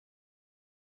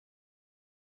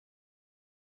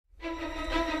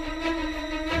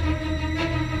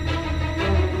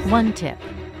One tip: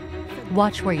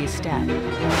 watch where you step.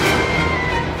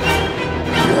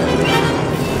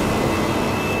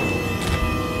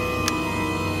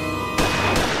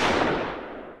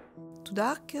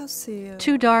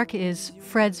 Too Dark is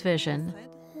Fred's vision,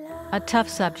 a tough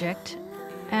subject,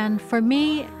 and for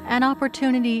me, an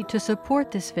opportunity to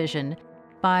support this vision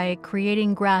by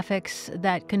creating graphics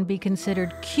that can be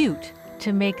considered cute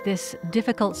to make this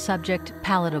difficult subject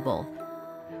palatable,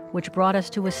 which brought us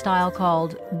to a style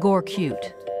called gore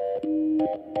cute.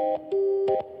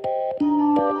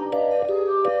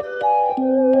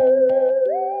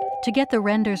 To get the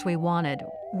renders we wanted,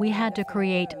 we had to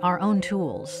create our own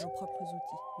tools.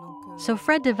 So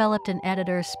Fred developed an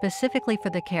editor specifically for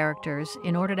the characters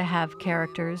in order to have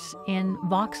characters in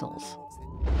voxels.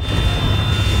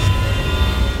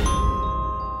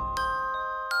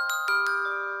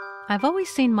 I've always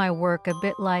seen my work a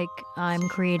bit like I'm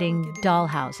creating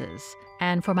dollhouses,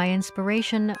 and for my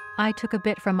inspiration, I took a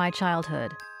bit from my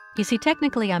childhood. You see,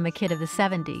 technically I'm a kid of the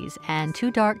 70s, and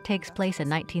Too Dark takes place in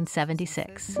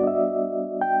 1976.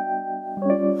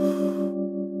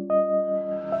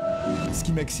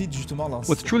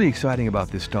 What's truly exciting about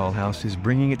this dollhouse is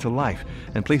bringing it to life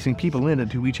and placing people in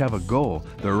it who each have a goal,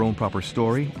 their own proper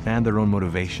story, and their own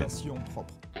motivation.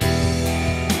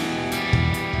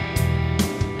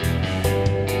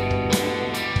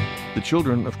 The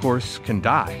children, of course, can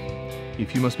die.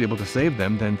 If you must be able to save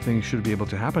them, then things should be able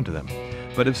to happen to them.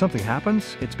 But if something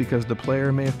happens, it's because the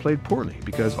player may have played poorly,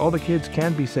 because all the kids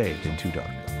can be saved in Too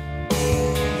Dark.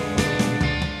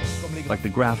 Like the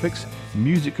graphics,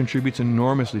 music contributes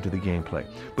enormously to the gameplay.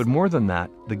 But more than that,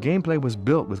 the gameplay was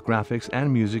built with graphics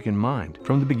and music in mind.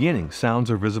 From the beginning, sounds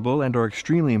are visible and are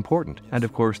extremely important. And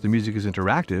of course, the music is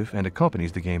interactive and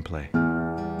accompanies the gameplay.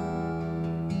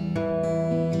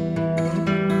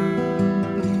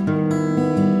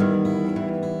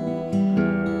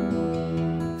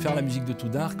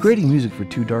 Creating music for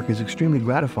Too Dark is extremely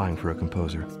gratifying for a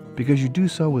composer, because you do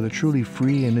so with a truly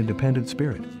free and independent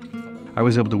spirit. I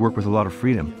was able to work with a lot of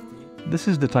freedom. This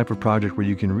is the type of project where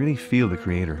you can really feel the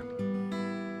creator.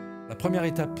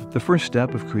 The first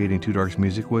step of creating Too Dark's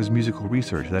music was musical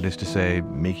research, that is to say,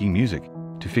 making music,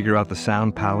 to figure out the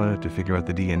sound palette, to figure out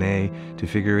the DNA, to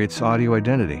figure its audio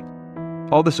identity.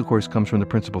 All this, of course, comes from the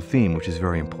principal theme, which is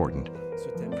very important.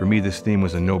 For me, this theme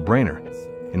was a no-brainer.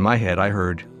 In my head, I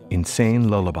heard insane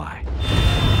lullaby.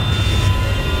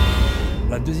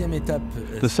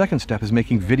 The second step is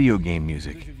making video game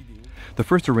music. The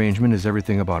first arrangement is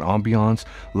everything about ambiance,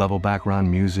 level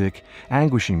background music,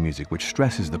 anguishing music which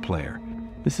stresses the player.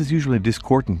 This is usually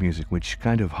discordant music which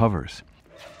kind of hovers.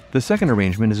 The second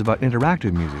arrangement is about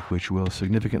interactive music which will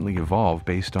significantly evolve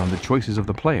based on the choices of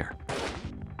the player.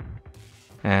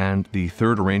 And the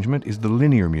third arrangement is the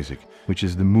linear music, which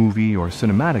is the movie or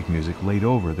cinematic music laid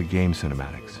over the game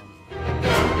cinematics.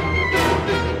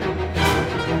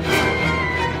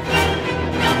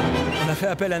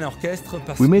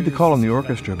 We made the call on the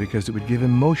orchestra because it would give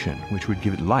emotion, which would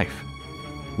give it life,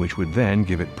 which would then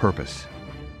give it purpose.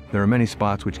 There are many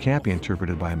spots which can't be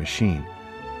interpreted by a machine.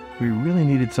 We really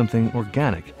needed something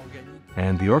organic,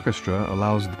 and the orchestra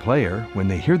allows the player, when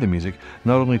they hear the music,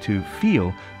 not only to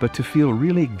feel, but to feel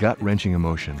really gut-wrenching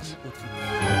emotions.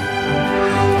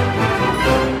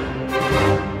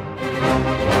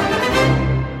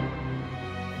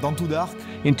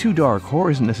 In Too Dark,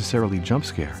 horror isn't necessarily jump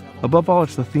scare. Above all,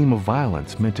 it's the theme of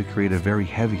violence meant to create a very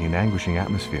heavy and anguishing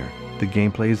atmosphere. The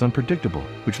gameplay is unpredictable,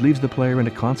 which leaves the player in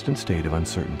a constant state of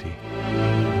uncertainty.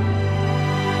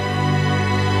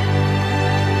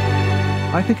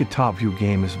 I think a top-view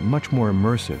game is much more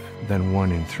immersive than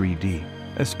one in 3D,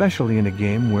 especially in a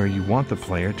game where you want the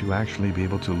player to actually be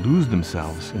able to lose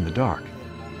themselves in the dark.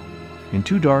 In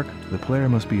Too Dark, the player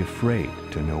must be afraid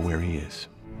to know where he is.